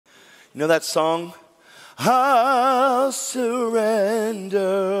You know that song? I'll surrender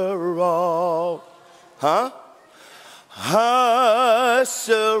all. Huh? I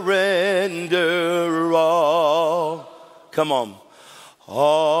surrender all. Come on.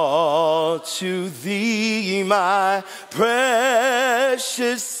 All to thee, my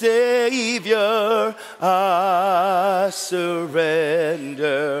precious Savior, I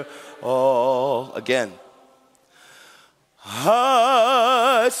surrender all. Again.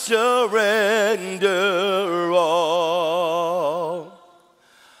 I surrender all.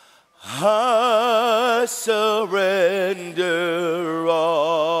 I surrender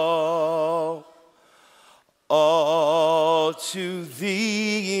all. All to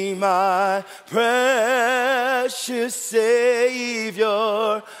thee, my precious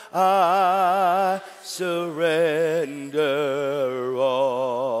Savior, I surrender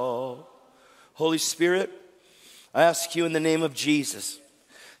all. Holy Spirit, I ask you in the name of Jesus,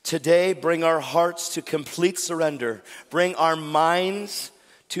 today bring our hearts to complete surrender. Bring our minds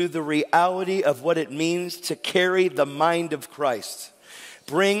to the reality of what it means to carry the mind of Christ.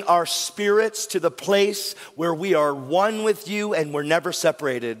 Bring our spirits to the place where we are one with you and we're never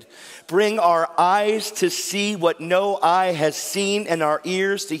separated. Bring our eyes to see what no eye has seen and our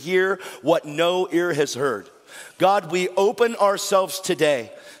ears to hear what no ear has heard. God, we open ourselves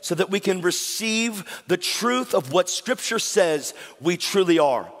today so that we can receive the truth of what Scripture says we truly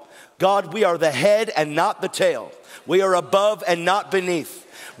are. God, we are the head and not the tail. We are above and not beneath.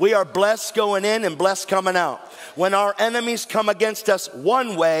 We are blessed going in and blessed coming out. When our enemies come against us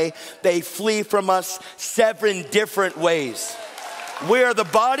one way, they flee from us 7 different ways. We are the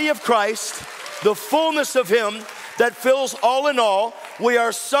body of Christ, the fullness of Him that fills all in all. We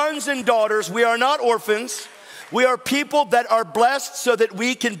are sons and daughters. We are not orphans. We are people that are blessed so that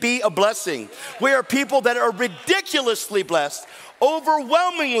we can be a blessing. We are people that are ridiculously blessed,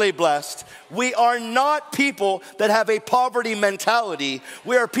 overwhelmingly blessed. We are not people that have a poverty mentality.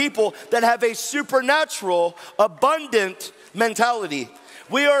 We are people that have a supernatural, abundant mentality.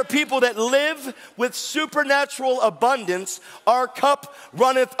 We are people that live with supernatural abundance. Our cup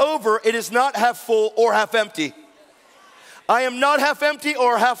runneth over. It is not half full or half empty. I am not half empty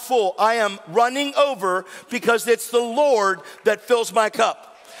or half full. I am running over because it's the Lord that fills my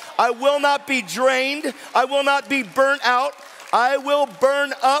cup. I will not be drained. I will not be burnt out. I will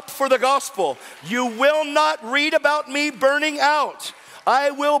burn up for the gospel. You will not read about me burning out.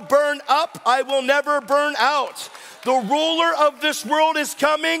 I will burn up. I will never burn out. The ruler of this world is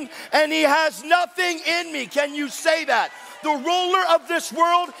coming and he has nothing in me. Can you say that? The ruler of this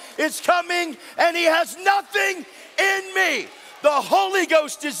world is coming and he has nothing in me. The Holy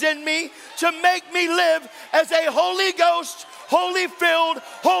Ghost is in me to make me live as a Holy Ghost, holy filled,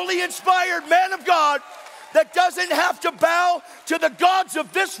 holy inspired man of God that doesn't have to bow to the gods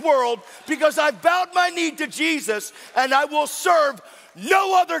of this world because I've bowed my knee to Jesus and I will serve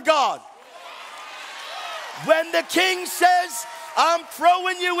no other God. When the king says, I'm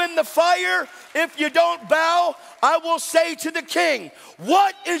throwing you in the fire if you don't bow, I will say to the king,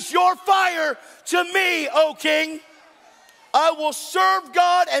 what is your fire to me, O king? I will serve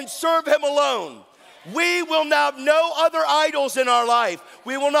God and serve him alone. We will have no other idols in our life.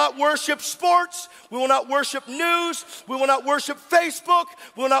 We will not worship sports. We will not worship news. We will not worship Facebook.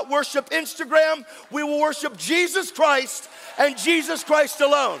 We will not worship Instagram. We will worship Jesus Christ and Jesus Christ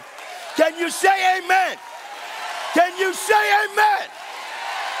alone. Can you say amen? Can you say amen?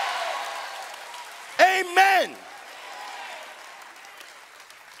 Amen.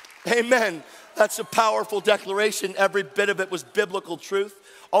 Amen. That's a powerful declaration. Every bit of it was biblical truth.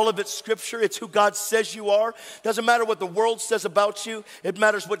 All of it's scripture. It's who God says you are. Doesn't matter what the world says about you. It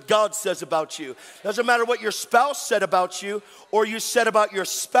matters what God says about you. Doesn't matter what your spouse said about you or you said about your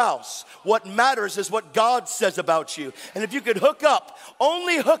spouse. What matters is what God says about you. And if you could hook up,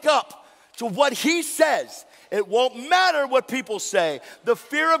 only hook up to what he says, it won't matter what people say. The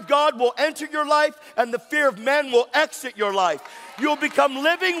fear of God will enter your life and the fear of men will exit your life. You'll become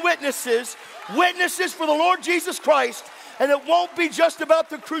living witnesses, witnesses for the Lord Jesus Christ. And it won't be just about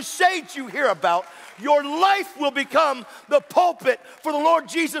the crusades you hear about. Your life will become the pulpit for the Lord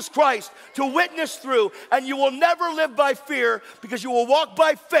Jesus Christ to witness through. And you will never live by fear because you will walk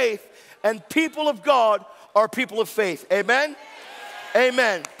by faith. And people of God are people of faith. Amen?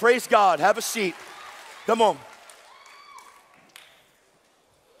 Amen. Praise God. Have a seat. Come on.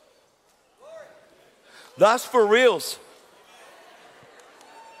 That's for reals.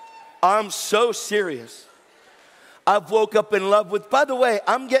 I'm so serious. I've woke up in love with, by the way,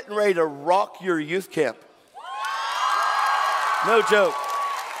 I'm getting ready to rock your youth camp. No joke.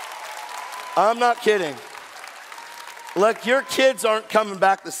 I'm not kidding. Look, your kids aren't coming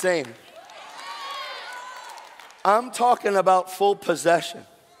back the same. I'm talking about full possession.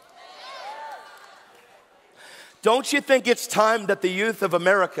 Don't you think it's time that the youth of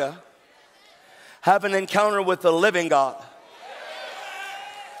America have an encounter with the living God?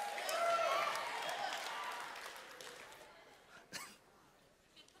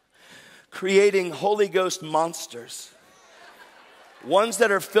 Creating Holy Ghost monsters. Ones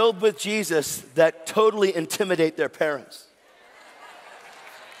that are filled with Jesus that totally intimidate their parents.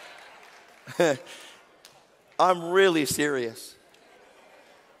 I'm really serious.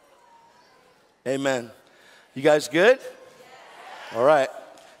 Amen. You guys good? All right.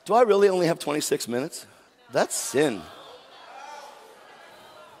 Do I really only have 26 minutes? That's sin.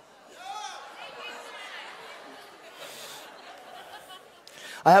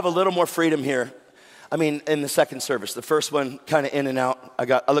 I have a little more freedom here. I mean, in the second service. The first one, kind of in and out.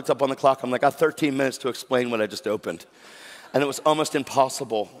 I looked up on the clock. I'm like, I have 13 minutes to explain what I just opened. And it was almost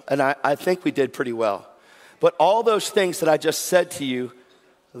impossible. And I think we did pretty well. But all those things that I just said to you,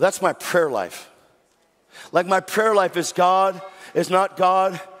 that's my prayer life. Like my prayer life is God, is not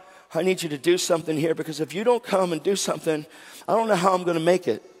God. I need you to do something here because if you don't come and do something, I don't know how I'm going to make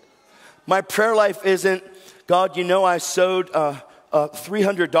it. My prayer life isn't, God, you know I sowed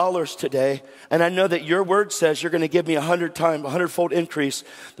 $300 today, and I know that your word says you're going to give me 100-fold increase.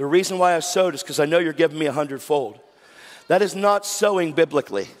 The reason why I sowed is because I know you're giving me 100-fold. That is not sowing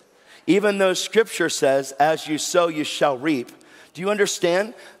biblically. Even though scripture says, as you sow, you shall reap. Do you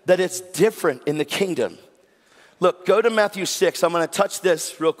understand that it's different in the kingdom? Look, go to Matthew 6. I'm going to touch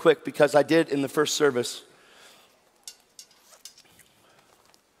this real quick because I did in the first service.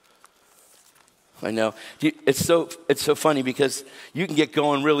 I know. It's so funny because you can get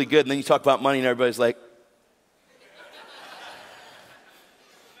going really good and then you talk about money and everybody's like,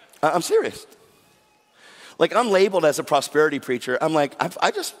 I'm serious. Like I'm labeled as a prosperity preacher. I'm like, I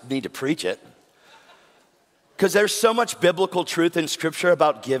just need to preach it. Because there's so much biblical truth in scripture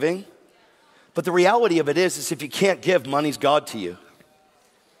about giving. But the reality of it is if you can't give, money's God to you.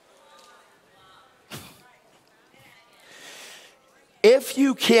 If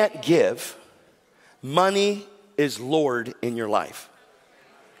you can't give, money is Lord in your life.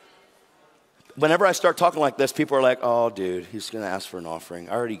 Whenever I start talking like this, people are like, oh, dude, he's going to ask for an offering.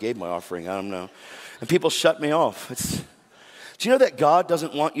 I already gave my offering. I don't know. And people shut me off. Do you know that God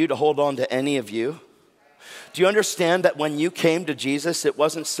doesn't want you to hold on to any of you? Do you understand that when you came to Jesus, it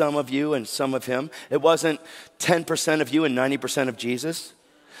wasn't some of you and some of him? It wasn't 10% of you and 90% of Jesus?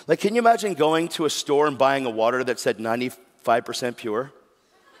 Like, can you imagine going to a store and buying a water that said 95% pure?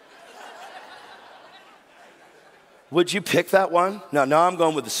 Would you pick that one? No, I'm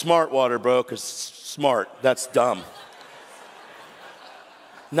going with the smart water, bro, because smart, that's dumb.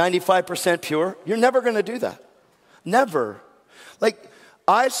 95% pure? You're never going to do that. Never. Like,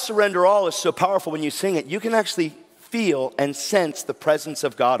 I Surrender All is so powerful when you sing it. You can actually feel and sense the presence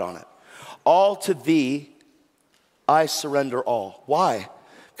of God on it. All to thee, I surrender all. Why?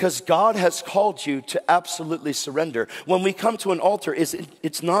 Because God has called you to absolutely surrender. When we come to an altar,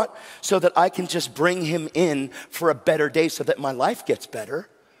 it's not so that I can just bring him in for a better day so that my life gets better.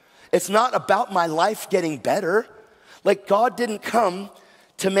 It's not about my life getting better. Like God didn't come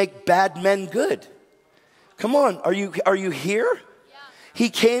to make bad men good. Come on, are you here? Yeah. He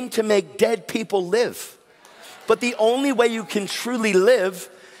came to make dead people live. But the only way you can truly live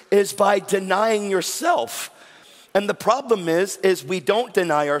is by denying yourself. And the problem is we don't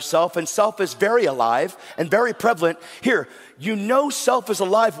deny ourselves, and self is very alive and very prevalent. Here, you know self is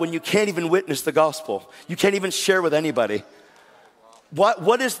alive when you can't even witness the gospel. You can't even share with anybody.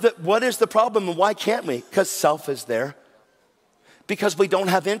 What is the problem and why can't we? Because self is there. Because we don't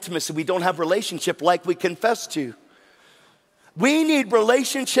have intimacy, we don't have relationship like we confess to. We need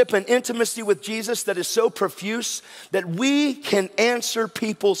relationship and intimacy with Jesus that is so profuse that we can answer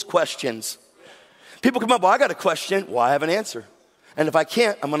people's questions. People come up, well, I got a question. Well, I have an answer. And if I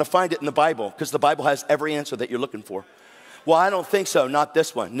can't, I'm going to find it in the Bible because the Bible has every answer that you're looking for. Well, I don't think so, not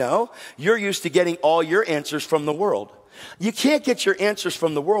this one. No, you're used to getting all your answers from the world. You can't get your answers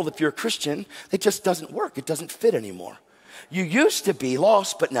from the world if you're a Christian. It just doesn't work. It doesn't fit anymore. You used to be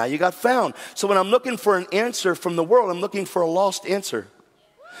lost, but now you got found. So when I'm looking for an answer from the world, I'm looking for a lost answer.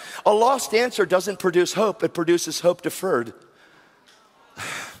 A lost answer doesn't produce hope. It produces hope deferred.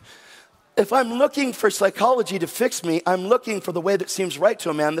 If I'm looking for psychology to fix me, I'm looking for the way that seems right to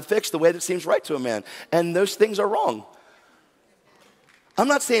a man to fix the way that seems right to a man. And those things are wrong. I'm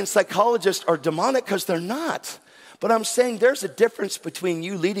not saying psychologists are demonic because they're not. But I'm saying there's a difference between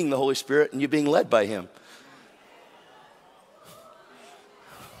you leading the Holy Spirit and you being led by him.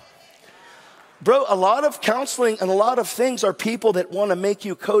 Bro, a lot of counseling and a lot of things are people that want to make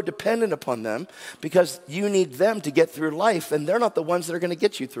you codependent upon them because you need them to get through life, and they're not the ones that are going to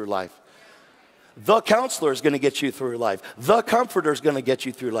get you through life. The counselor is going to get you through life. The comforter is going to get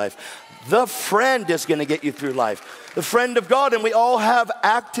you through life. The friend is going to get you through life. The friend of God, and we all have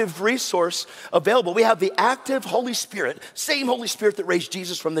active resource available. We have the active Holy Spirit, same Holy Spirit that raised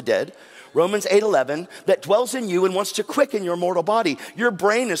Jesus from the dead, Romans 8:11, that dwells in you and wants to quicken your mortal body. Your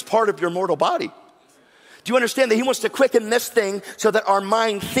brain is part of your mortal body. Do you understand that he wants to quicken this thing so that our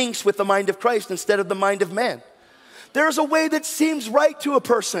mind thinks with the mind of Christ instead of the mind of man? There's a way that seems right to a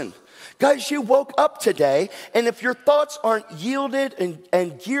person. Guys, you woke up today, and if your thoughts aren't yielded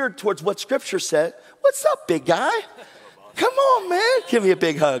and geared towards what Scripture said, what's up, big guy? Come on, man. Give me a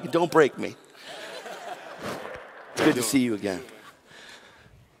big hug. Don't break me. It's good to see you again.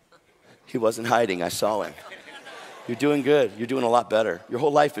 He wasn't hiding. I saw him. You're doing good. You're doing a lot better. Your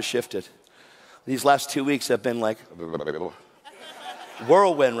whole life has shifted. These last 2 weeks have been like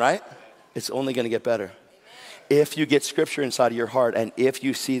whirlwind, right? It's only going to get better. If you get Scripture inside of your heart and if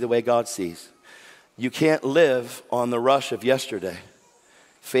you see the way God sees. You can't live on the rush of yesterday.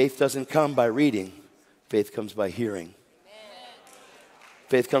 Faith doesn't come by reading. Faith comes by hearing.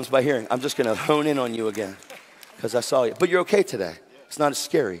 Faith comes by hearing. I'm just going to hone in on you again because I saw you. But you're okay today. It's not as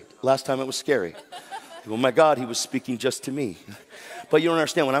scary. Last time it was scary. Oh my God, he was speaking just to me. But you don't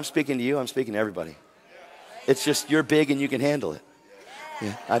understand. When I'm speaking to you, I'm speaking to everybody. It's just you're big and you can handle it.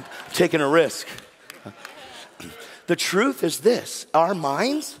 Yeah, I'm taking a risk. The truth is this, our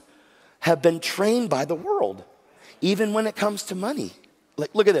minds have been trained by the world, even when it comes to money.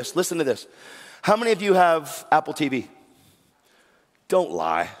 Like, look at this, listen to this. How many of you have Apple TV? Don't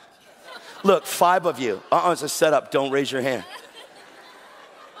lie. Look, 5 of you. It's a setup, don't raise your hand.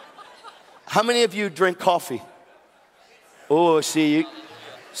 How many of you drink coffee? Oh, see?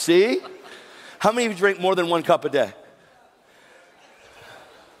 How many of you drink more than 1 cup a day?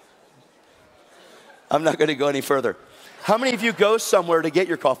 I'm not going to go any further. How many of you go somewhere to get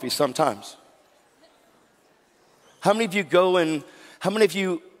your coffee sometimes? How many of you go and, how many of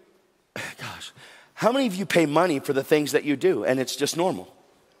you pay money for the things that you do and it's just normal?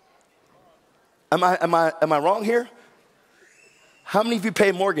 Am I wrong here? How many of you pay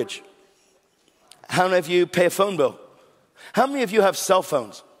a mortgage? How many of you pay a phone bill? How many of you have cell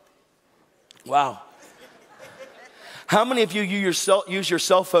phones? Wow. How many of you use your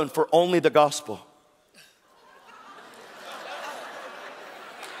cell phone for only the gospel?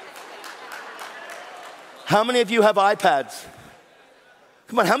 How many of you have iPads?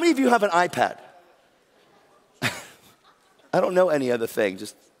 Come on, how many of you have an iPad? I don't know any other thing.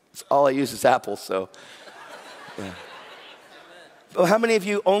 Just all I use is Apple, so. Yeah. But how many of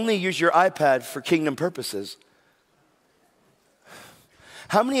you only use your iPad for kingdom purposes?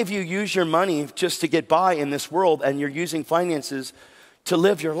 How many of you use your money just to get by in this world and you're using finances to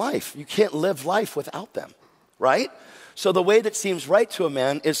live your life? You can't live life without them, right? So the way that seems right to a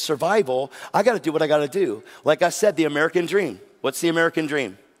man is survival. I got to do what I got to do. Like I said, the American dream. What's the American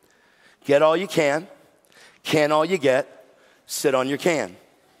dream? Get all you can all you get, sit on your can.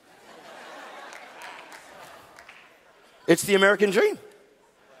 It's the American dream.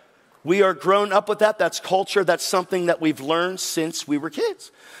 We are grown up with that. That's culture. That's something that we've learned since we were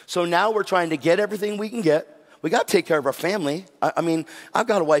kids. So now we're trying to get everything we can get. We got to take care of our family. I mean, I've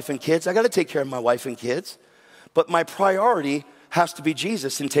got a wife and kids. I got to take care of my wife and kids. But my priority has to be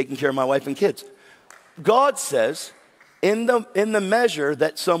Jesus in taking care of my wife and kids. God says, in the measure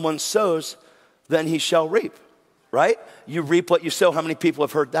that someone sows, then he shall reap, right? You reap what you sow. How many people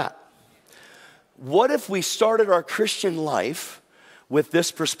have heard that? What if we started our Christian life with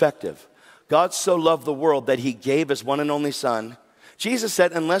this perspective? God so loved the world that he gave his one and only son. Jesus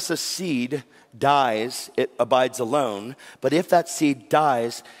said, unless a seed dies, it abides alone. But if that seed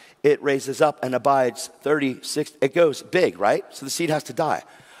dies, it raises up and abides 36. It goes big, right? So the seed has to die.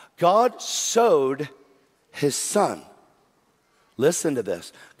 God sowed his son. Listen to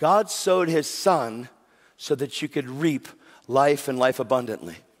this. God sowed his son so that you could reap life and life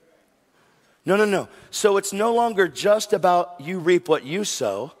abundantly. No. So it's no longer just about you reap what you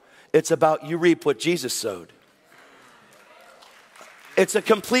sow. It's about you reap what Jesus sowed. It's a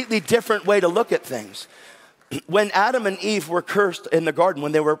completely different way to look at things. When Adam and Eve were cursed in the garden,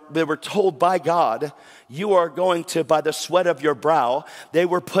 when they were told by God, you are going to, by the sweat of your brow, they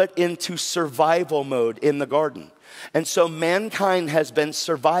were put into survival mode in the garden. And so mankind has been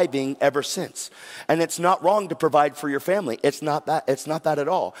surviving ever since. And it's not wrong to provide for your family. It's not that at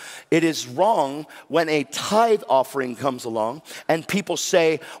all. It is wrong when a tithe offering comes along and people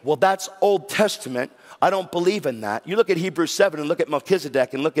say, well, that's Old Testament. I don't believe in that. You look at Hebrews 7 and look at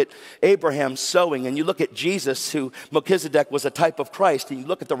Melchizedek and look at Abraham sowing, and you look at Jesus, who Melchizedek was a type of Christ, and you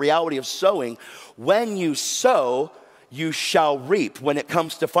look at the reality of sowing. When you sow, you shall reap when it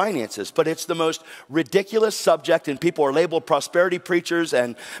comes to finances. But it's the most ridiculous subject, and people are labeled prosperity preachers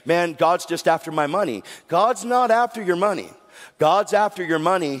and, man, God's just after my money. God's not after your money. God's after your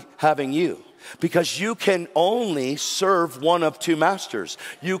money having you. Because you can only serve one of two masters.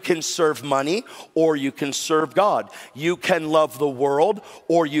 You can serve money or you can serve God. You can love the world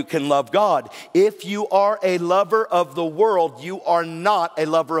or you can love God. If you are a lover of the world, you are not a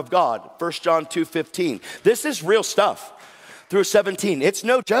lover of God. 1 John 2:15. This is real stuff. Through 17. It's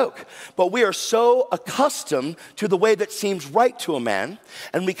no joke. But we are so accustomed to the way that seems right to a man.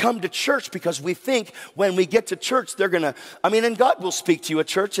 And we come to church because we think when we get to church, they're going to, and God will speak to you at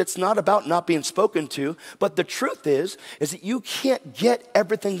church. It's not about not being spoken to. But the truth is that you can't get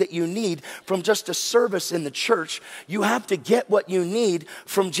everything that you need from just a service in the church. You have to get what you need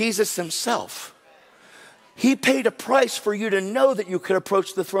from Jesus himself. He paid a price for you to know that you could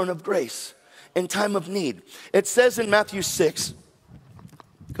approach the throne of grace in time of need. It says in Matthew 6,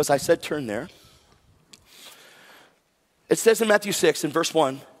 because I said turn there. It says in Matthew 6 in verse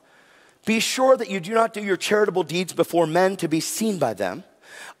 1, be sure that you do not do your charitable deeds before men to be seen by them.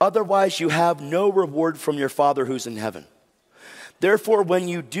 Otherwise you have no reward from your Father who's in heaven. Therefore, when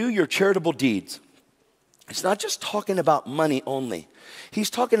you do your charitable deeds, it's not just talking about money only. He's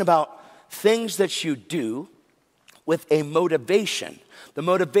talking about things that you do with a motivation. The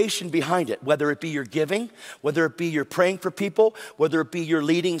motivation behind it, whether it be your giving, whether it be your praying for people, whether it be you're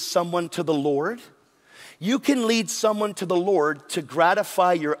leading someone to the Lord. You can lead someone to the Lord to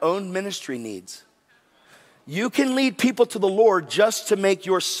gratify your own ministry needs. You can lead people to the Lord just to make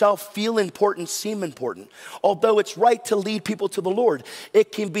yourself feel important, seem important. Although it's right to lead people to the Lord,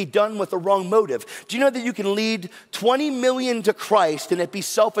 it can be done with the wrong motive. Do you know that you can lead 20 million to Christ and it be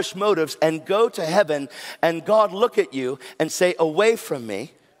selfish motives and go to heaven and God look at you and say, away from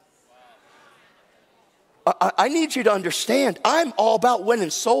me? I need you to understand, I'm all about winning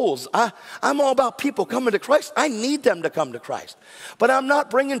souls. I'm all about people coming to Christ. I need them to come to Christ. But I'm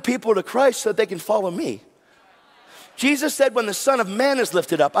not bringing people to Christ so that they can follow me. Jesus said, when the Son of Man is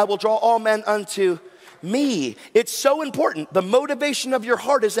lifted up, I will draw all men unto me. It's so important. The motivation of your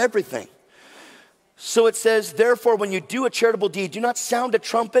heart is everything. So it says, therefore, when you do a charitable deed, do not sound a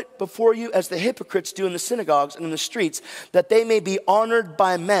trumpet before you as the hypocrites do in the synagogues and in the streets, that they may be honored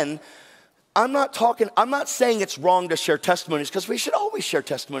by men. I'm not saying it's wrong to share testimonies, because we should always share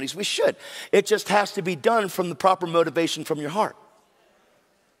testimonies. We should. It just has to be done from the proper motivation from your heart.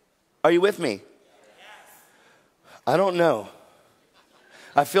 Are you with me? I don't know.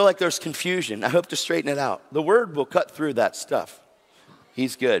 I feel like there's confusion. I hope to straighten it out. The word will cut through that stuff.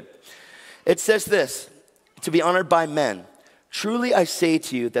 He's good. It says this, to be honored by men. Truly I say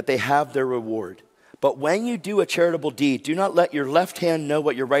to you that they have their reward. But when you do a charitable deed, do not let your left hand know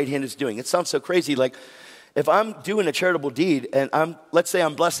what your right hand is doing. It sounds so crazy. Like if I'm doing a charitable deed and let's say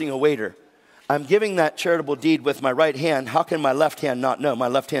I'm blessing a waiter. I'm giving that charitable deed with my right hand. How can my left hand not know? My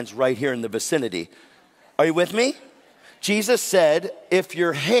left hand's right here in the vicinity. Are you with me? Jesus said, if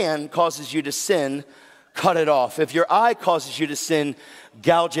your hand causes you to sin, cut it off. If your eye causes you to sin,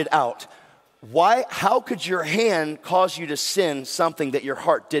 gouge it out. Why? How could your hand cause you to sin something that your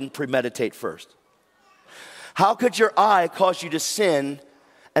heart didn't premeditate first? How could your eye cause you to sin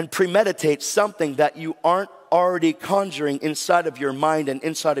and premeditate something that you aren't already conjuring inside of your mind and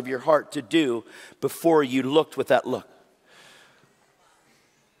inside of your heart to do before you looked with that look?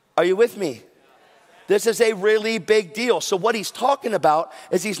 Are you with me? This is a really big deal. So what he's talking about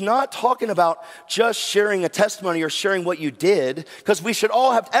is he's not talking about just sharing a testimony or sharing what you did, because we should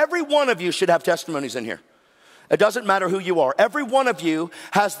all have, every one of you should have testimonies in here. It doesn't matter who you are. Every one of you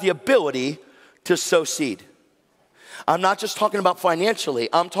has the ability to sow seed. I'm not just talking about financially.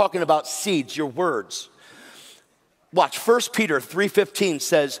 I'm talking about seeds, your words. Watch, 1 Peter 3:15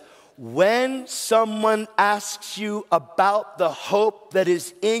 says, when someone asks you about the hope that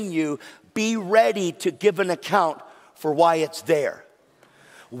is in you, be ready to give an account for why it's there.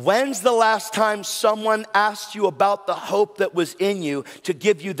 When's the last time someone asked you about the hope that was in you to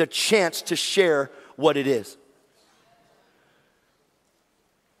give you the chance to share what it is?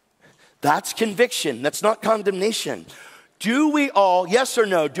 That's conviction. That's not condemnation. Do we all, yes or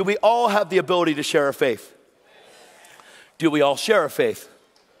no, do we all have the ability to share our faith? Do we all share our faith?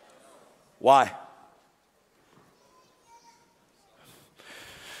 Why?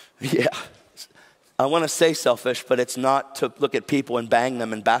 Yeah. I want to say selfish, but it's not to look at people and bang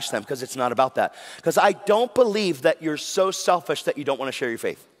them and bash them, because it's not about that. Because I don't believe that you're so selfish that you don't want to share your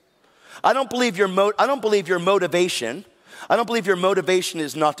faith. I don't believe your motivation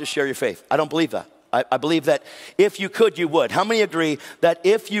is not to share your faith. I don't believe that. I believe that if you could, you would. How many agree that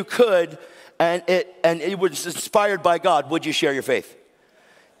if you could and it was inspired by God, would you share your faith?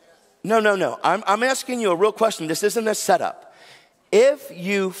 No. I'm asking you a real question. This isn't a setup. If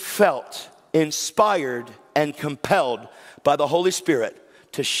you felt inspired and compelled by the Holy Spirit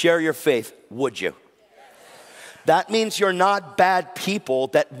to share your faith, would you? That means you're not bad people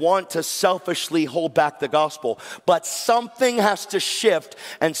that want to selfishly hold back the gospel. But something has to shift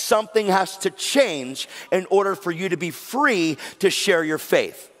and something has to change in order for you to be free to share your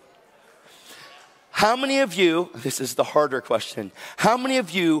faith. How many of you, this is the harder question, how many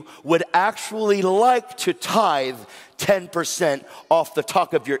of you would actually like to tithe 10% off the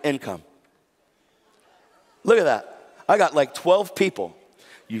top of your income? Look at that. I got like 12 people.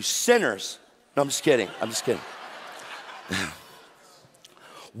 You sinners. No, I'm just kidding.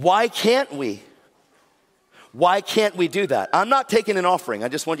 Why can't we? Why can't we do that? I'm not taking an offering. I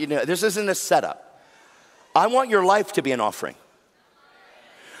just want you to know, this isn't a setup. I want your life to be an offering.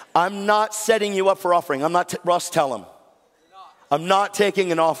 I'm not setting you up for offering. I'm not, Russ, tell him. I'm not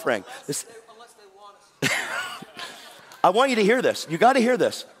taking an offering. Unless they want us. I want you to hear this. You got to hear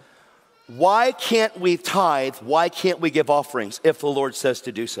this. Why can't we tithe? Why can't we give offerings if the Lord says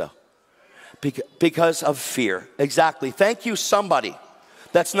to do so? Because of fear. Exactly. Thank you, somebody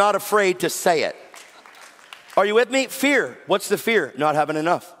that's not afraid to say it. Are you with me? Fear. What's the fear? Not having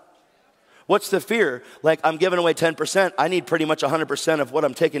enough. What's the fear? Like, I'm giving away 10%. I need pretty much 100% of what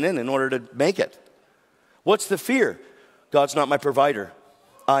I'm taking in order to make it. What's the fear? God's not my provider.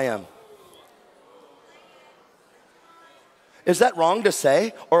 I am. Is that wrong to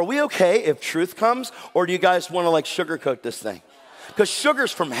say? Or are we okay if truth comes? Or do you guys want to like sugarcoat this thing? Because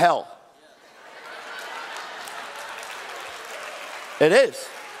sugar's from hell. It is.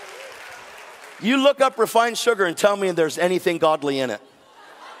 You look up refined sugar and tell me if there's anything godly in it.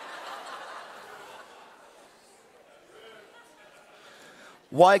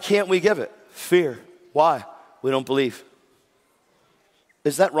 Why can't we give it? Fear. Why? We don't believe.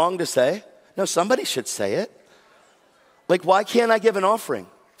 Is that wrong to say? No, somebody should say it. Like, why can't I give an offering?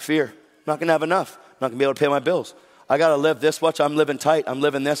 Fear. Not going to have enough. Not going to be able to pay my bills. I got to live this much. I'm living tight. I'm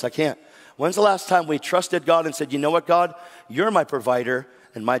living this. I can't. When's the last time we trusted God and said, you know what, God? You're my provider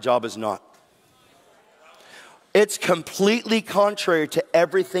and my job is not. It's completely contrary to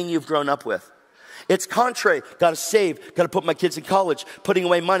everything you've grown up with. It's contrary. Got to save. Got to put my kids in college. Putting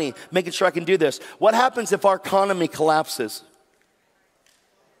away money. Making sure I can do this. What happens if our economy collapses?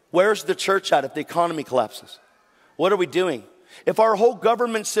 Where's the church at if the economy collapses? What are we doing? If our whole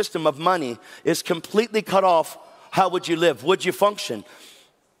government system of money is completely cut off, how would you live? Would you function?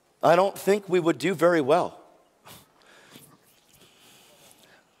 I don't think we would do very well.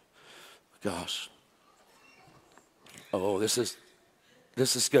 Gosh. Oh, this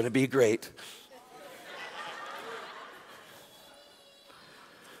is going to be great.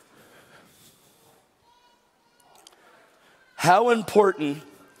 How important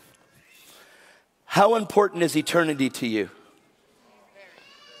is eternity to you?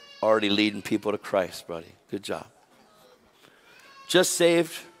 Already leading people to Christ, buddy. Good job. Just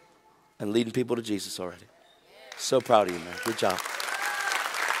saved and leading people to Jesus already. So proud of you, man. Good job.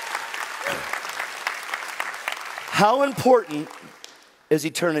 How important is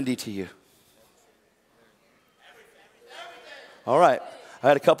eternity to you? All right. I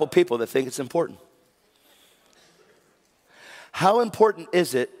had a couple people that think it's important. How important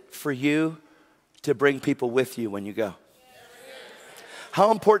is it for you to bring people with you when you go?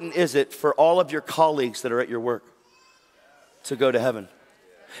 How important is it for all of your colleagues that are at your work to go to heaven?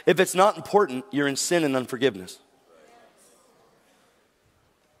 If it's not important, you're in sin and unforgiveness.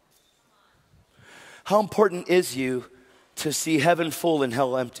 How important is you to see heaven full and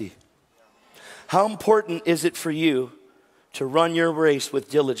hell empty? How important is it for you to run your race with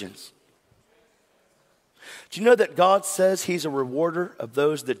diligence? Do you know that God says he's a rewarder of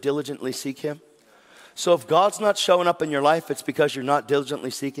those that diligently seek him? So if God's not showing up in your life, it's because you're not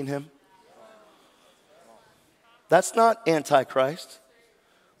diligently seeking him. That's not antichrist.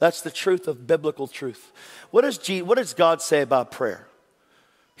 That's the truth of biblical truth. What does God say about prayer?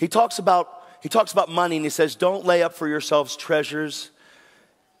 He talks about money, and he says, don't lay up for yourselves treasures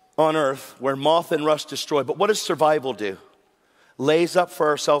on earth where moth and rust destroy. But what does survival do? Lays up for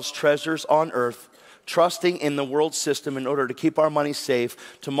ourselves treasures on earth, trusting in the world system in order to keep our money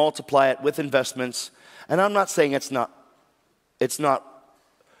safe, to multiply it with investments. And I'm not saying it's not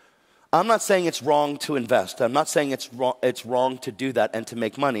I'm not saying it's wrong to invest. I'm not saying it's wrong to do that and to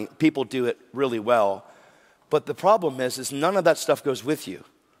make money. People do it really well. But the problem is none of that stuff goes with you.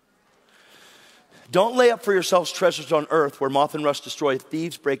 Don't lay up for yourselves treasures on earth where moth and rust destroy,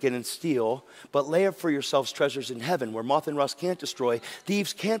 thieves break in and steal, but lay up for yourselves treasures in heaven where moth and rust can't destroy,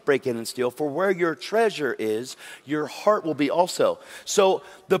 thieves can't break in and steal. For where your treasure is, your heart will be also. So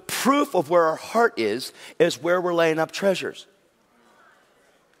the proof of where our heart is where we're laying up treasures.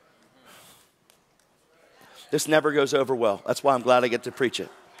 This never goes over well. That's why I'm glad I get to preach it.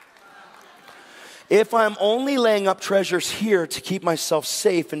 If I'm only laying up treasures here to keep myself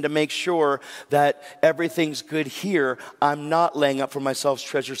safe and to make sure that everything's good here, I'm not laying up for myself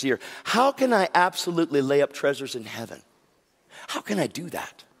treasures here. How can I absolutely lay up treasures in heaven? How can I do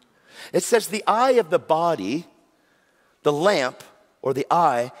that? It says the eye of the body, the lamp, or the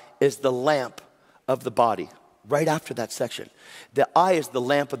eye is the lamp of the body. Right after that section. The eye is the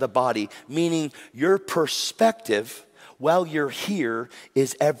lamp of the body, meaning your perspective while you're here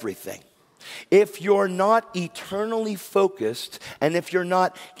is everything. If you're not eternally focused, and if you're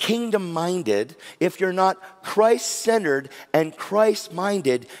not kingdom-minded, if you're not Christ-centered and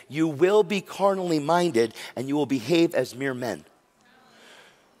Christ-minded, you will be carnally minded and you will behave as mere men.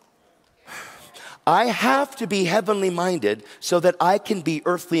 I have to be heavenly minded so that I can be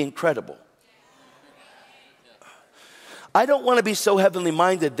earthly incredible. I don't want to be so heavenly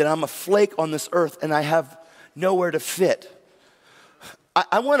minded that I'm a flake on this earth and I have nowhere to fit.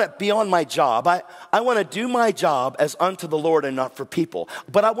 I want to be on my job. I want to do my job as unto the Lord and not for people.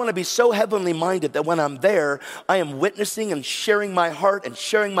 But I want to be so heavenly minded that when I'm there, I am witnessing and sharing my heart and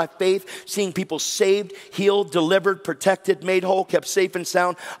sharing my faith, seeing people saved, healed, delivered, protected, made whole, kept safe and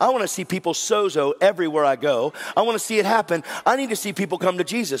sound. I want to see people sozo everywhere I go. I want to see it happen. I need to see people come to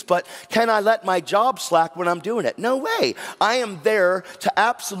Jesus. But can I let my job slack when I'm doing it? No way. I am there to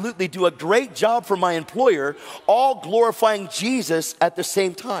absolutely do a great job for my employer, all glorifying Jesus at the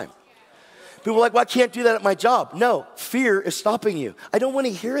same time. People are like, well, I can't do that at my job. No, fear is stopping you. I don't want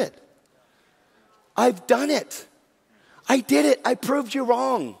to hear it. I've done it. I did it. I proved you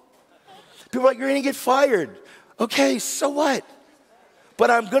wrong. People are like, you're going to get fired. Okay, so what? But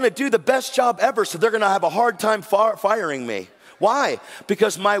I'm going to do the best job ever, so they're going to have a hard time firing me. Why?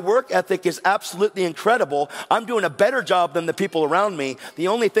 Because my work ethic is absolutely incredible. I'm doing a better job than the people around me. The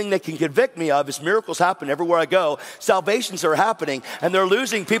only thing they can convict me of is miracles happen everywhere I go. Salvations are happening, and they're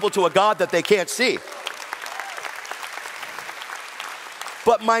losing people to a God that they can't see.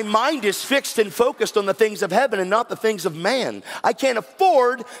 But my mind is fixed and focused on the things of heaven and not the things of man. I can't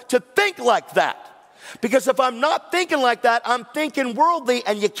afford to think like that. Because if I'm not thinking like that, I'm thinking worldly,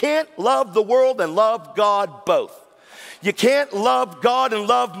 and you can't love the world and love God both. You can't love God and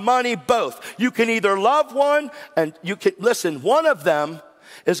love money both. You can either love one and you can, listen, one of them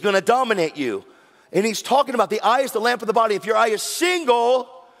is going to dominate you. And he's talking about the eye is the lamp of the body. If your eye is single,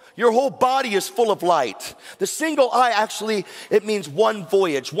 your whole body is full of light. The single eye actually, it means one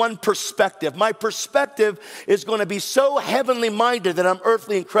voyage, one perspective. My perspective is going to be so heavenly minded that I'm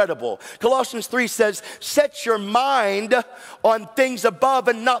earthly incredible. Colossians 3 says, set your mind on things above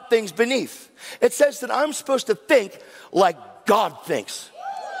and not things beneath. It says that I'm supposed to think like God thinks.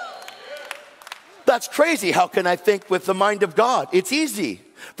 That's crazy. How can I think with the mind of God? It's easy.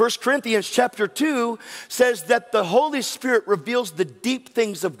 1 Corinthians chapter 2 says that the Holy Spirit reveals the deep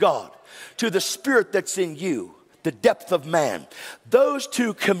things of God to the spirit that's in you, the depth of man. Those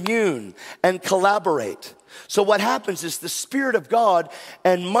two commune and collaborate. So what happens is the Spirit of God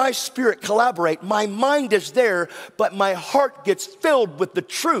and my spirit collaborate. My mind is there, but my heart gets filled with the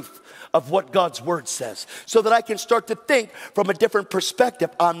truth of what God's word says, so that I can start to think from a different perspective.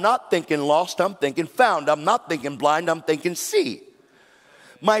 I'm not thinking lost, I'm thinking found. I'm not thinking blind, I'm thinking see.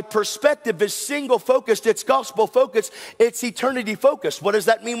 My perspective is single focused, it's gospel focused, it's eternity focused. What does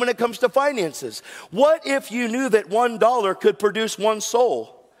that mean when it comes to finances? What if you knew that $1 could produce one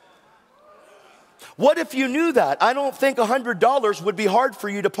soul? What if you knew that? I don't think $100 would be hard for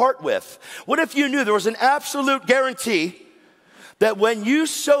you to part with. What if you knew there was an absolute guarantee that when you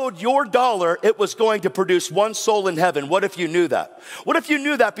sowed your dollar, it was going to produce one soul in heaven? What if you knew that? What if you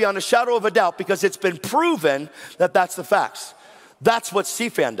knew that beyond a shadow of a doubt, because it's been proven that that's the facts? That's what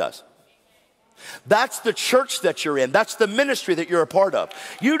CFAN does. That's the church that you're in. That's the ministry that you're a part of.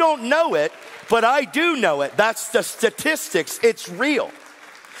 You don't know it, but I do know it. That's the statistics. It's real.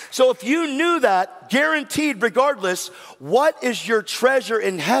 So if you knew that, guaranteed regardless, what is your treasure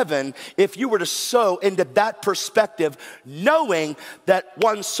in heaven if you were to sow into that perspective, knowing that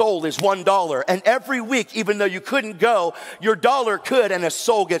one soul is $1, and every week, even though you couldn't go, your dollar could and a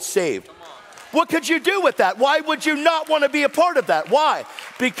soul gets saved. What could you do with that? Why would you not want to be a part of that? Why?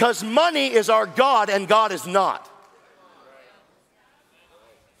 Because money is our God and God is not.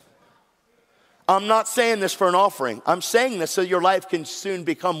 I'm not saying this for an offering. I'm saying this so your life can soon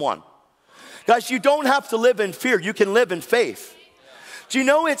become one. Guys, you don't have to live in fear. You can live in faith. Do you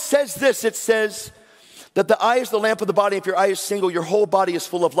know it says this? It says that the eye is the lamp of the body. If your eye is single, your whole body is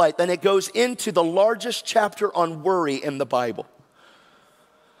full of light. Then it goes into the largest chapter on worry in the Bible.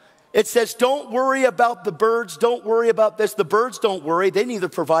 It says, don't worry about the birds. Don't worry about this. The birds don't worry. They neither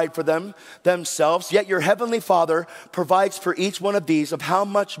provide for themselves. Yet your heavenly Father provides for each one of these. Of how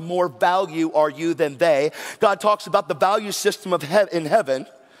much more value are you than they? God talks about the value system of in heaven.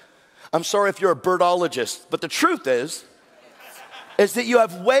 I'm sorry if you're a birdologist, but the truth is that you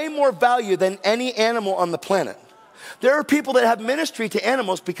have way more value than any animal on the planet. There are people that have ministry to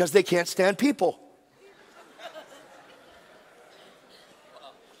animals because they can't stand people.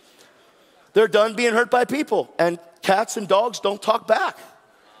 They're done being hurt by people, and cats and dogs don't talk back.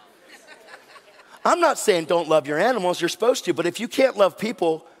 I'm not saying don't love your animals, you're supposed to, but if you can't love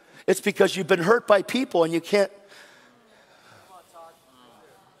people, it's because you've been hurt by people and you can't.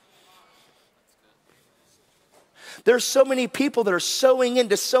 There's so many people that are sowing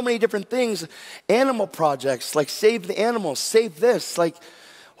into so many different things, animal projects, like save the animals, save this, like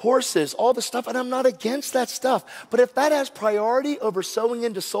horses, all the stuff, and I'm not against that stuff. But if that has priority over sowing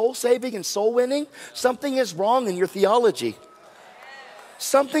into soul saving and soul winning, something is wrong in your theology.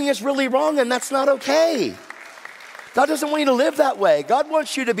 Something is really wrong, and that's not okay. God doesn't want you to live that way. God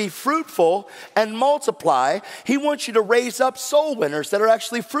wants you to be fruitful and multiply. He wants you to raise up soul winners that are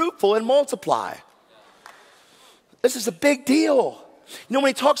actually fruitful and multiply. This is a big deal. You know, when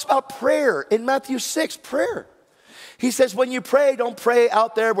he talks about prayer in Matthew 6, prayer, he says, when you pray, don't pray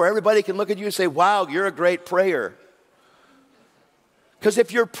out there where everybody can look at you and say, wow, you're a great prayer. Because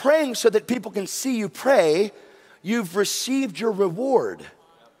if you're praying so that people can see you pray, you've received your reward.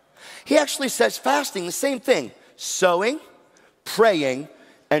 He actually says fasting, the same thing. Sowing, praying,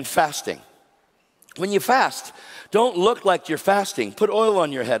 and fasting. When you fast, don't look like you're fasting. Put oil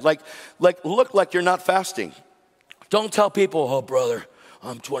on your head, like look like you're not fasting. Don't tell people, oh, brother,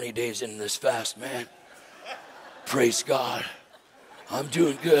 I'm 20 days into this fast, man. Praise God. I'm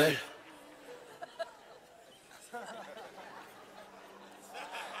doing good.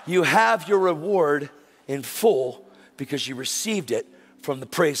 You have your reward in full because you received it from the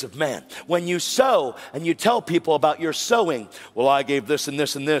praise of man. When you sow and you tell people about your sowing, well, I gave this and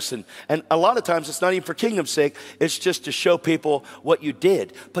this and this. And a lot of times it's not even for kingdom's sake. It's just to show people what you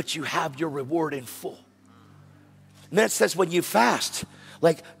did. But you have your reward in full. And then it says when you fast,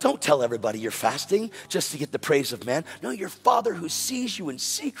 like, don't tell everybody you're fasting just to get the praise of man. No, your Father who sees you in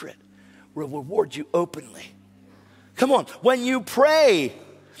secret will reward you openly. Come on, when you pray,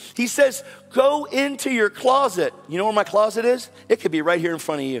 he says, go into your closet. You know where my closet is? It could be right here in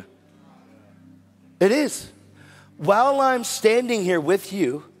front of you. It is. While I'm standing here with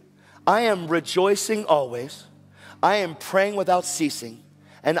you, I am rejoicing always. I am praying without ceasing.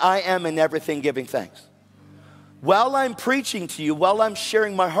 And I am in everything giving thanks. While I'm preaching to you, while I'm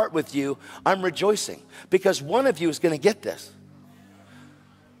sharing my heart with you, I'm rejoicing because one of you is going to get this.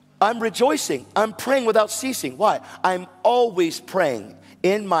 I'm rejoicing. I'm praying without ceasing. Why? I'm always praying.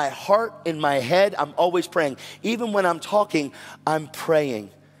 In my heart, in my head, I'm always praying. Even when I'm talking, I'm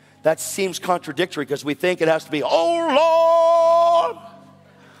praying. That seems contradictory because we think it has to be, oh, Lord.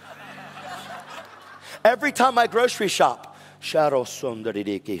 Every time I grocery shop,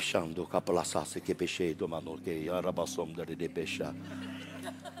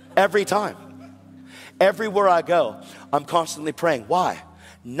 every time, everywhere I go, I'm constantly praying. Why?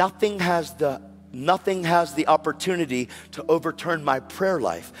 Nothing has the opportunity to overturn my prayer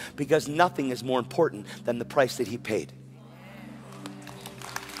life because nothing is more important than the price that he paid.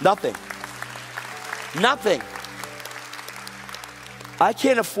 Nothing. Nothing. I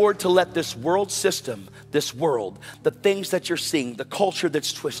can't afford to let this world system, this world, the things that you're seeing, the culture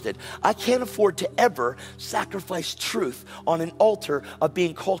that's twisted, I can't afford to ever sacrifice truth on an altar of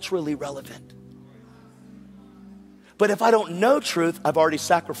being culturally relevant. But if I don't know truth, I've already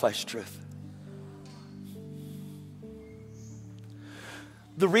sacrificed truth.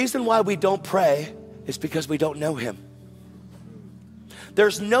 The reason why we don't pray is because we don't know him.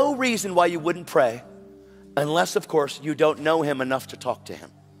 There's no reason why you wouldn't pray unless, of course, you don't know him enough to talk to him.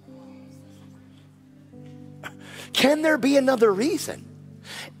 Can there be another reason?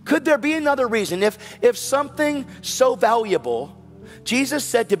 Could there be another reason? If something so valuable, Jesus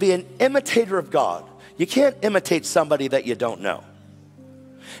said to be an imitator of God, you can't imitate somebody that you don't know.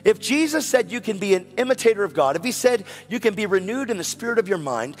 If Jesus said you can be an imitator of God, if he said you can be renewed in the spirit of your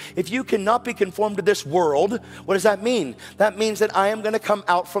mind, if you cannot be conformed to this world, what does that mean? That means that I am going to come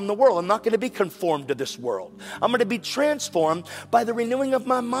out from the world. I'm not going to be conformed to this world. I'm going to be transformed by the renewing of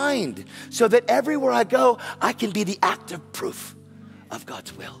my mind so that everywhere I go, I can be the active proof of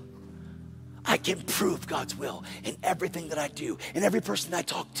God's will. I can prove God's will in everything that I do, in every person I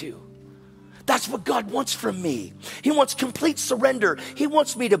talk to. That's what God wants from me. He wants complete surrender. He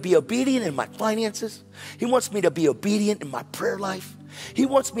wants me to be obedient in my finances. He wants me to be obedient in my prayer life. He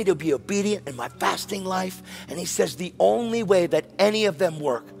wants me to be obedient in my fasting life. And he says the only way that any of them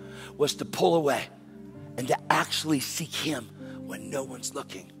work was to pull away and to actually seek him when no one's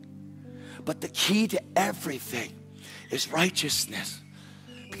looking. But the key to everything is righteousness.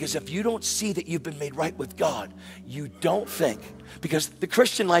 Because if you don't see that you've been made right with God, you don't think. Because the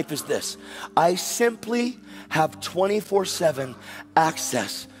Christian life is this: I simply have 24/7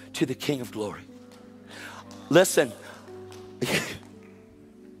 access to the King of Glory. Listen, the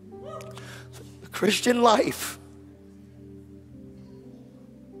Christian life,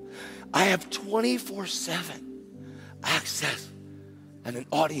 I have 24/7 access and an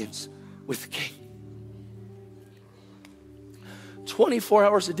audience with the King. 24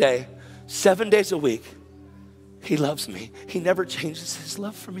 hours a day, 7 days a week. He loves me. He never changes his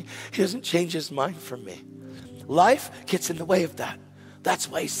love for me. He doesn't change his mind for me. Life gets in the way of that. That's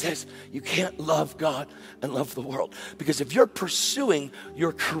why he says you can't love God and love the world. Because if you're pursuing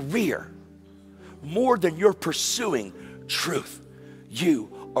your career more than you're pursuing truth,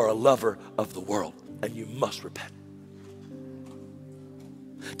 you are a lover of the world and you must repent.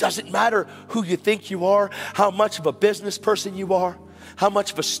 Doesn't matter who you think you are, how much of a business person you are, how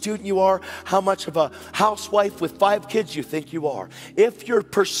much of a student you are, how much of a housewife with 5 kids you think you are. If you're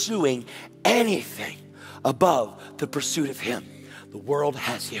pursuing anything above the pursuit of him, the world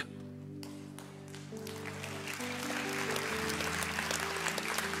has you.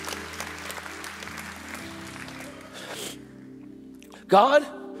 God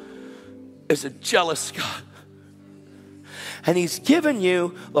is a jealous God. And he's given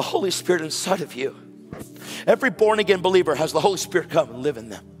you the Holy Spirit inside of you. Every born again believer has the Holy Spirit come and live in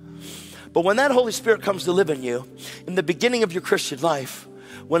them. But when that Holy Spirit comes to live in you, in the beginning of your Christian life,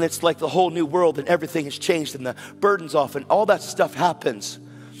 when it's like the whole new world and everything has changed and the burden's off and all that stuff happens,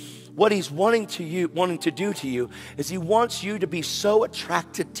 what he's wanting to do to you is he wants you to be so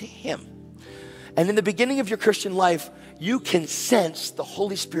attracted to him. And in the beginning of your Christian life, you can sense the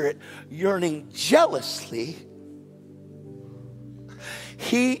Holy Spirit yearning jealously.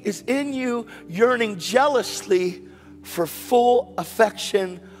 He is in you yearning jealously for full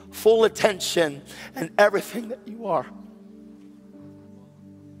affection, full attention, and everything that you are.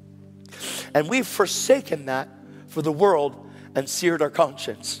 And we've forsaken that for the world and seared our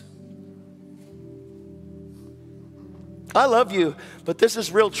conscience. I love you, but this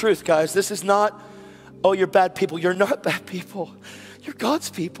is real truth, guys. This is not, oh, you're bad people. You're not bad people. You're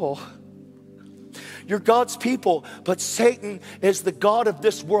God's people. You're God's people, but Satan is the god of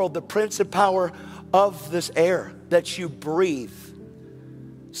this world, the prince and power of this air that you breathe.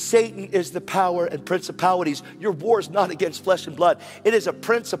 Satan is the power and principalities. Your war is not against flesh and blood. It is a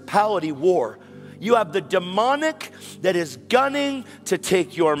principality war. You have the demonic that is gunning to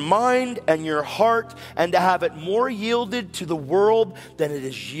take your mind and your heart and to have it more yielded to the world than it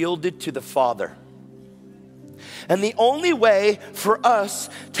is yielded to the Father. And the only way for us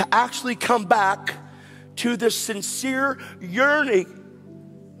to actually come back to the sincere yearning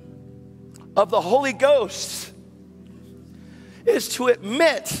of the Holy Ghost is to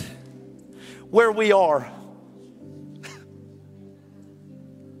admit where we are.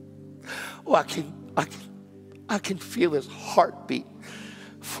 Oh, I can feel his heartbeat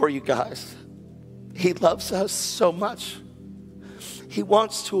for you guys. He loves us so much. He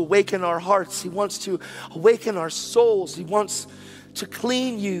wants to awaken our hearts. He wants to awaken our souls. He wants to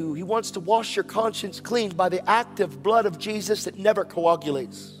clean you. He wants to wash your conscience clean by the active blood of Jesus that never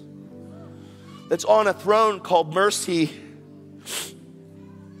coagulates. That's on a throne called mercy.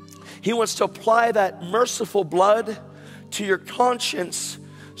 He wants to apply that merciful blood to your conscience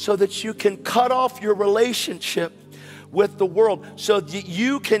so that you can cut off your relationship with the world. So that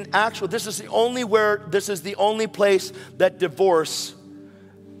you can actually, this is the only place that divorce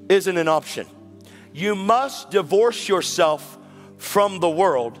isn't an option. You must divorce yourself from the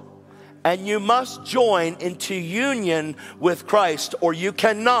world, and you must join into union with Christ, or you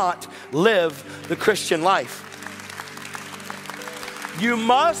cannot live the Christian life. You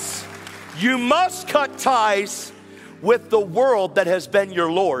must cut ties with the world that has been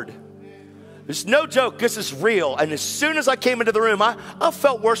your Lord. It's no joke, this is real. And as soon as I came into the room, I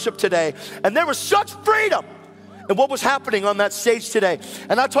felt worship today. And there was such freedom in what was happening on that stage today.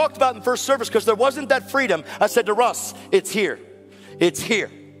 And I talked about in first service, because there wasn't that freedom. I said to Russ, it's here. It's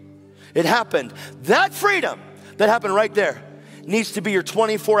here. It happened. That freedom that happened right there needs to be your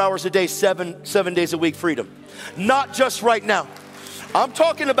 24 hours a day, seven days a week freedom. Not just right now. I'm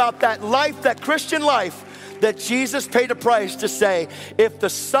talking about that life, that Christian life, that Jesus paid a price to say, if the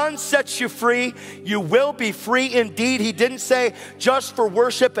Son sets you free, you will be free indeed. He didn't say just for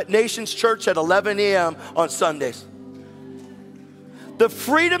worship at Nations Church at 11 a.m. on Sundays. The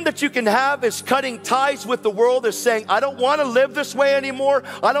freedom that you can have is cutting ties with the world, is saying, I don't want to live this way anymore.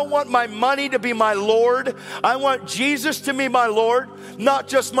 I don't want my money to be my Lord. I want Jesus to be my Lord, not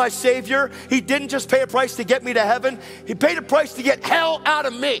just my Savior. He didn't just pay a price to get me to heaven. He paid a price to get hell out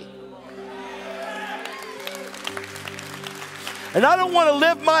of me. And I don't want to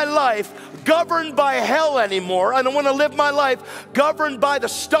live my life governed by hell anymore. I don't want to live my life governed by the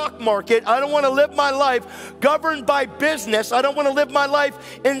stock market. I don't want to live my life governed by business. I don't want to live my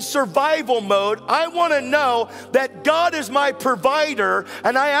life in survival mode. I want to know that God is my provider,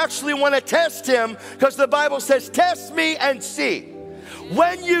 and I actually want to test him, because the Bible says, test me and see.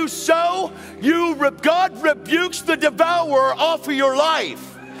 When you sow, God rebukes the devourer off of your life.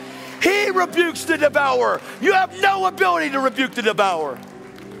 He rebukes the devourer. You have no ability to rebuke the devourer.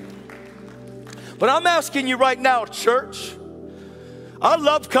 But I'm asking you right now, church, I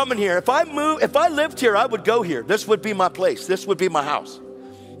love coming here. If I lived here, I would go here. This would be my place. This would be my house.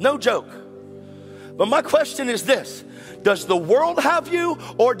 No joke. But my question is this: does the world have you,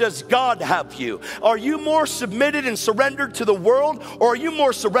 or does God have you? Are you more submitted and surrendered to the world, or are you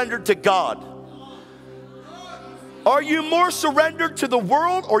more surrendered to God? Are you more surrendered to the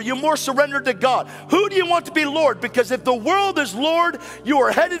world, or are you more surrendered to God? Who do you want to be Lord? Because if the world is Lord, you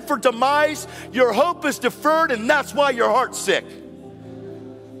are headed for demise. Your hope is deferred, and that's why your heart's sick.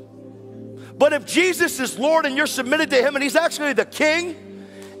 But if Jesus is Lord and you're submitted to him, and he's actually the King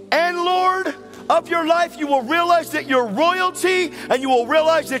and Lord of your life, you will realize that you're royalty, and you will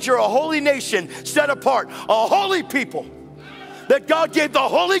realize that you're a holy nation set apart, a holy people that God gave the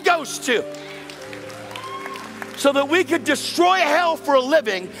Holy Ghost to, so that we could destroy hell for a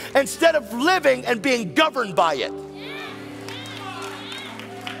living instead of living and being governed by it.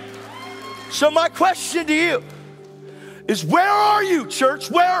 So my question to you is, where are you, church?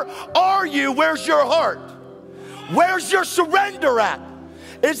 Where are you? Where's your heart? Where's your surrender at?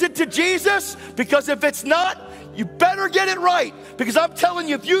 Is it to Jesus? Because if it's not, you better get it right. Because I'm telling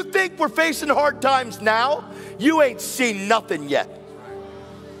you, if you think we're facing hard times now, you ain't seen nothing yet.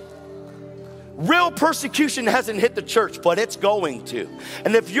 Real persecution hasn't hit the church, but it's going to.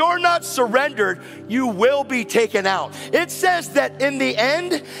 And if you're not surrendered, you will be taken out. It says that in the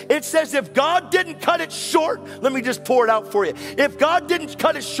end, it says if God didn't cut it short, let me just pour it out for you. If God didn't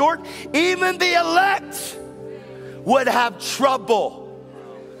cut it short, even the elect would have trouble.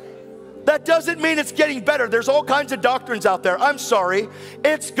 That doesn't mean it's getting better. There's all kinds of doctrines out there. I'm sorry,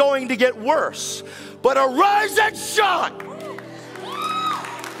 it's going to get worse. But arise and shine.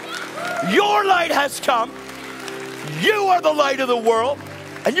 Your light has come. You are the light of the world.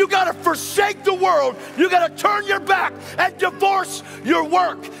 And you got to forsake the world. You got to turn your back and divorce your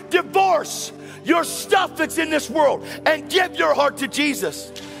work. Divorce your stuff that's in this world and give your heart to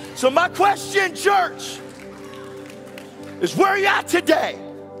Jesus. So my question, church, is where are you at today?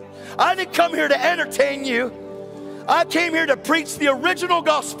 I didn't come here to entertain you. I came here to preach the original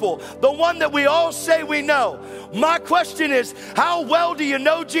gospel, the one that we all say we know. My question is, how well do you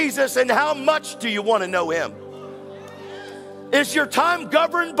know Jesus, and how much do you want to know him? Is your time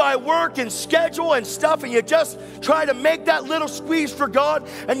governed by work and schedule and stuff, and you just try to make that little squeeze for God,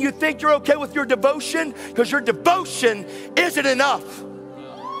 and you think you're okay with your devotion? Because your devotion isn't enough.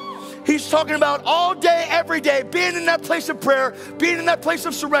 He's talking about all day, every day, being in that place of prayer, being in that place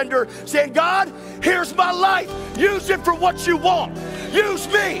of surrender, saying, God, here's my life. Use it for what you want. Use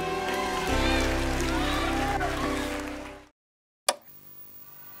me.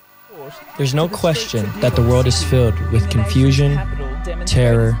 There's no question that the world is filled with confusion,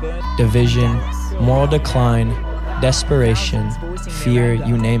 terror, division, moral decline, desperation, fear,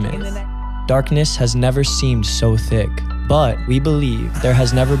 you name it. Darkness has never seemed so thick. But we believe there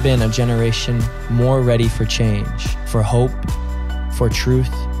has never been a generation more ready for change, for hope, for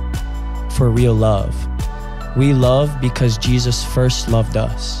truth, for real love. We love because Jesus first loved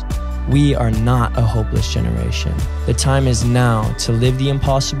us. We are not a hopeless generation. The time is now to live the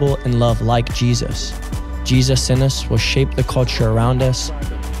impossible and love like Jesus. Jesus in us will shape the culture around us.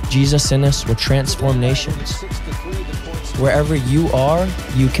 Jesus in us will transform nations. Wherever you are,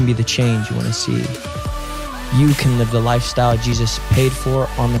 you can be the change you want to see. You can live the lifestyle Jesus paid for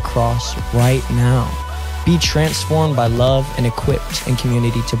on the cross right now. Be transformed by love and equipped in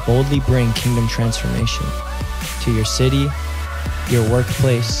community to boldly bring kingdom transformation to your city, your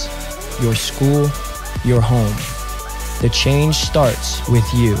workplace, your school, your home. The change starts with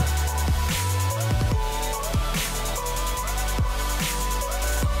you.